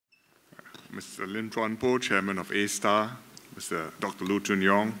Mr. Lim Chuan Po, Chairman of A-Star, Mr. Dr. Lee Hsien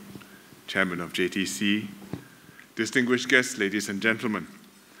Loong, Chairman of JTC, distinguished guests, ladies and gentlemen.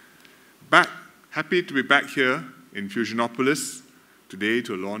 Happy to be back here in Fusionopolis today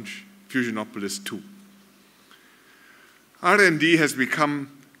to launch Fusionopolis 2. R&D has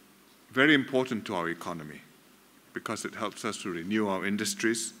become very important to our economy because it helps us to renew our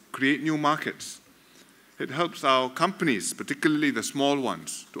industries, create new markets. It helps our companies, particularly the small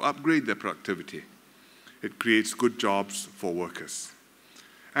ones, to upgrade their productivity. It creates good jobs for workers.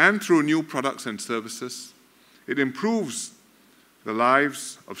 And through new products and services, it improves the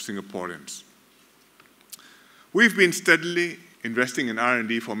lives of Singaporeans. We've been steadily investing in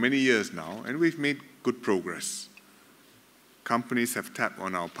R&D for many years now, and we've made good progress. Companies have tapped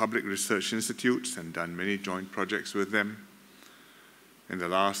on our public research institutes and done many joint projects with them. In the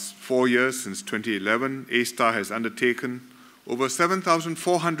last 4 years, since 2011, A-Star has undertaken over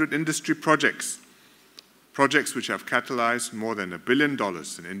 7,400 industry projects which have catalyzed more than $1 billion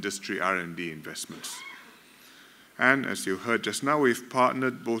in industry R&D investments. And as you heard just now, we've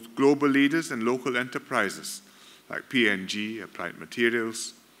partnered both global leaders and local enterprises like P&G, Applied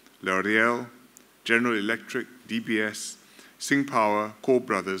Materials, L'Oreal, General Electric, DBS, Sing Power, Koh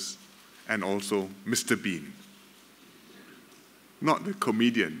Brothers, and also Mr. Bean. Not the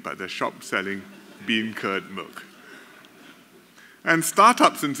comedian, but the shop selling bean curd milk. And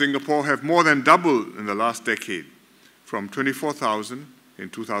startups in Singapore have more than doubled in the last decade, from 24,000 in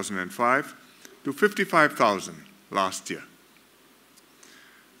 2005 to 55,000 last year.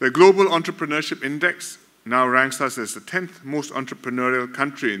 The Global Entrepreneurship Index now ranks us as the 10th most entrepreneurial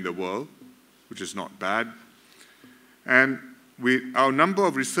country in the world, which is not bad. And our number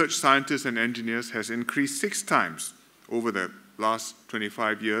of research scientists and engineers has increased 6 times over the last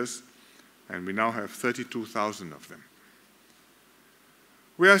 25 years, and we now have 32,000 of them.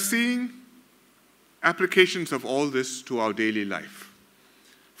 We are seeing applications of all this to our daily life.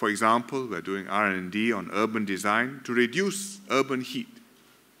 For example, we're doing R&D on urban design to reduce urban heat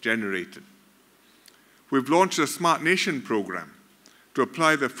generated. We've launched a Smart Nation program to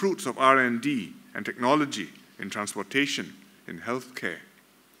apply the fruits of R&D and technology in transportation, in healthcare,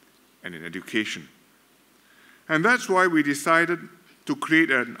 and in education. And that's why we decided to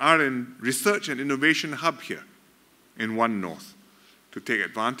create an R&D research and innovation hub here in One North to take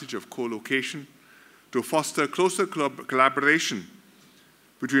advantage of co-location, to foster closer collaboration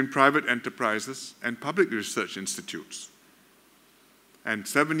between private enterprises and public research institutes. And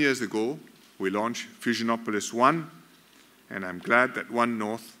 7 years ago, we launched Fusionopolis 1, and I'm glad that One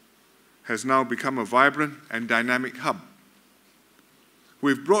North has now become a vibrant and dynamic hub.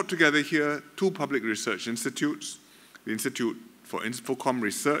 We've brought together here 2 public research institutes, the Institute for Infocom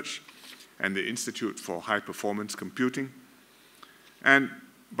Research and the Institute for High Performance Computing. And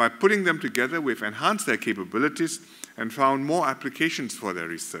by putting them together, we've enhanced their capabilities and found more applications for their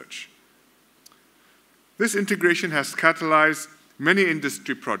research. This integration has catalyzed many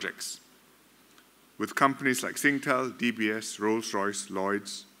industry projects with companies like Singtel, DBS, Rolls-Royce,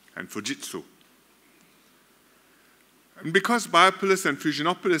 Lloyds, and Fujitsu. And because Biopolis and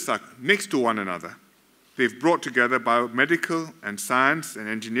Fusionopolis are next to one another, they've brought together biomedical and science and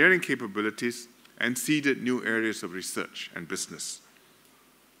engineering capabilities and seeded new areas of research and business.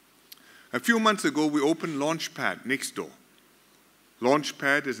 A few months ago, we opened Launchpad next door.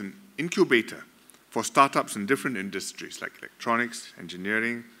 Launchpad is an incubator for startups in different industries like electronics,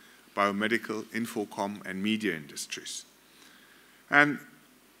 engineering, biomedical, infocom, and media industries. And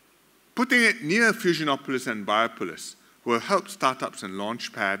putting it near Fusionopolis and Biopolis will help startups in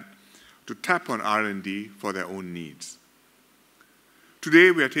Launchpad to tap on R&D for their own needs. Today,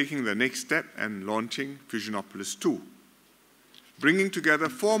 we are taking the next step and launching Fusionopolis 2, bringing together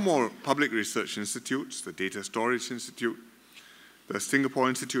 4 more public research institutes, the Data Storage Institute, the Singapore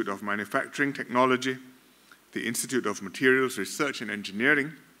Institute of Manufacturing Technology, the Institute of Materials Research and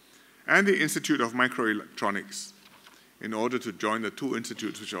Engineering, and the Institute of Microelectronics, in order to join the 2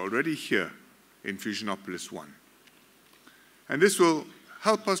 institutes which are already here in Fusionopolis 1. And this will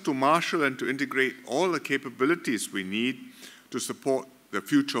help us to marshal and to integrate all the capabilities we need to support the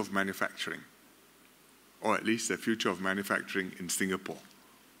future of manufacturing, or at least the future of manufacturing in Singapore.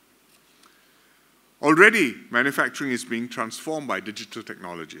 Already, manufacturing is being transformed by digital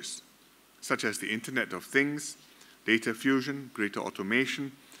technologies, such as the Internet of Things, data fusion, greater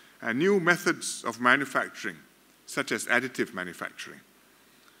automation, and new methods of manufacturing, such as additive manufacturing.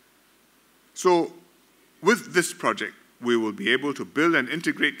 So, with this project, we will be able to build and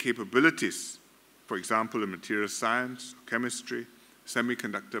integrate capabilities, for example, in material science, chemistry,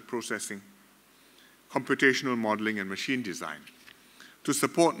 semiconductor processing, computational modeling, and machine design, to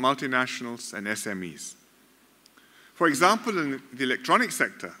support multinationals and SMEs. For example, in the electronics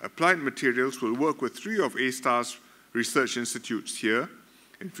sector, Applied Materials will work with 3 of A-STAR's research institutes here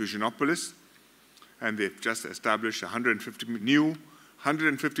in Fusionopolis, and they've just established a $150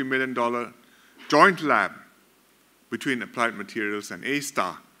 million joint lab between Applied Materials and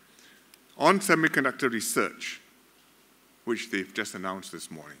A-STAR on semiconductor research, which they've just announced this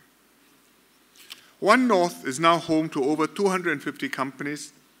morning. One North is now home to over 250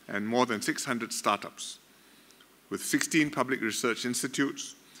 companies and more than 600 startups, with 16 public research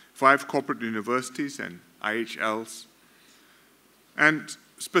institutes, 5 corporate universities and IHLs. And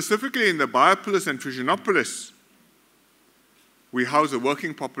specifically in the Biopolis and Fusionopolis, we house a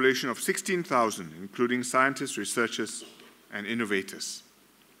working population of 16,000, including scientists, researchers, and innovators.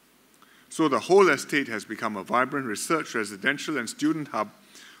 So the whole estate has become a vibrant research, residential, and student hub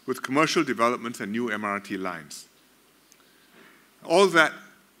with commercial developments and new MRT lines. All that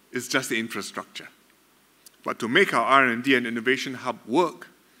is just the infrastructure. But to make our R&D and innovation hub work,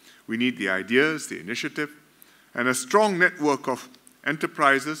 we need the ideas, the initiative, and a strong network of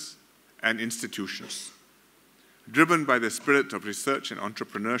enterprises and institutions, driven by the spirit of research and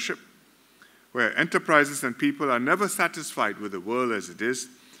entrepreneurship, where enterprises and people are never satisfied with the world as it is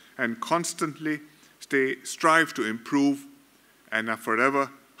and constantly strive to improve and are forever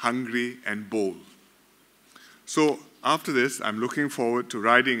hungry and bold. So after this, I'm looking forward to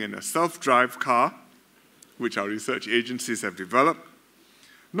riding in a self-drive car, which our research agencies have developed.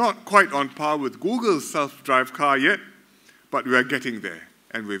 Not quite on par with Google's self-drive car yet, but we are getting there,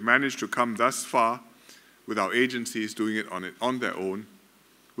 and we've managed to come thus far with our agencies doing it on their own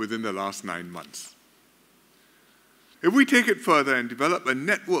within the last 9 months. If we take it further and develop a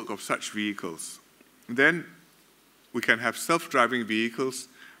network of such vehicles, then we can have self-driving vehicles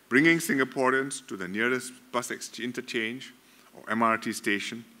bringing Singaporeans to the nearest bus interchange or MRT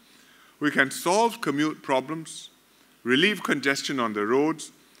station. We can solve commute problems, relieve congestion on the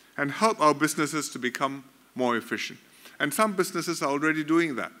roads, and help our businesses to become more efficient. And some businesses are already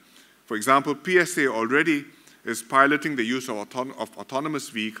doing that. For example, PSA already is piloting the use of autonomous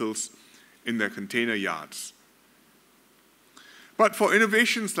vehicles in their container yards. But for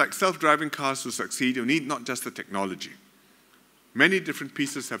innovations like self-driving cars to succeed, you need not just the technology. Many different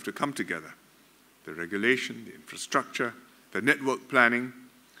pieces have to come together. The regulation, the infrastructure, the network planning,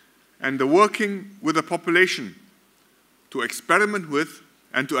 and the working with the population to experiment with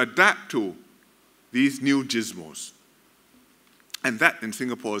and to adapt to these new gizmos. And that in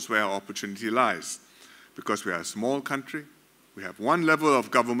Singapore is where our opportunity lies. Because we are a small country, we have one level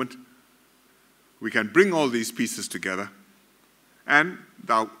of government, we can bring all these pieces together, and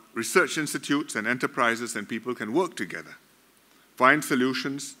our research institutes and enterprises and people can work together, find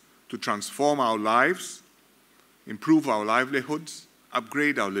solutions to transform our lives, improve our livelihoods,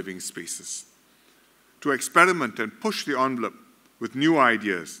 upgrade our living spaces, to experiment and push the envelope with new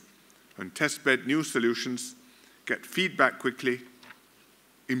ideas, and testbed new solutions, get feedback quickly,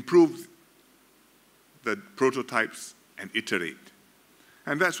 improve the prototypes, and iterate.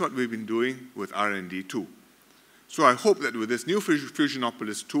 And that's what we've been doing with R&D too. So I hope that with this new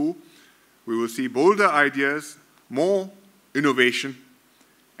Fusionopolis 2, we will see bolder ideas, more innovation,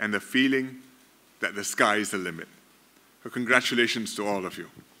 and the feeling that the sky is the limit. So congratulations to all of you.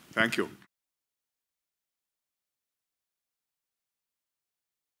 Thank you.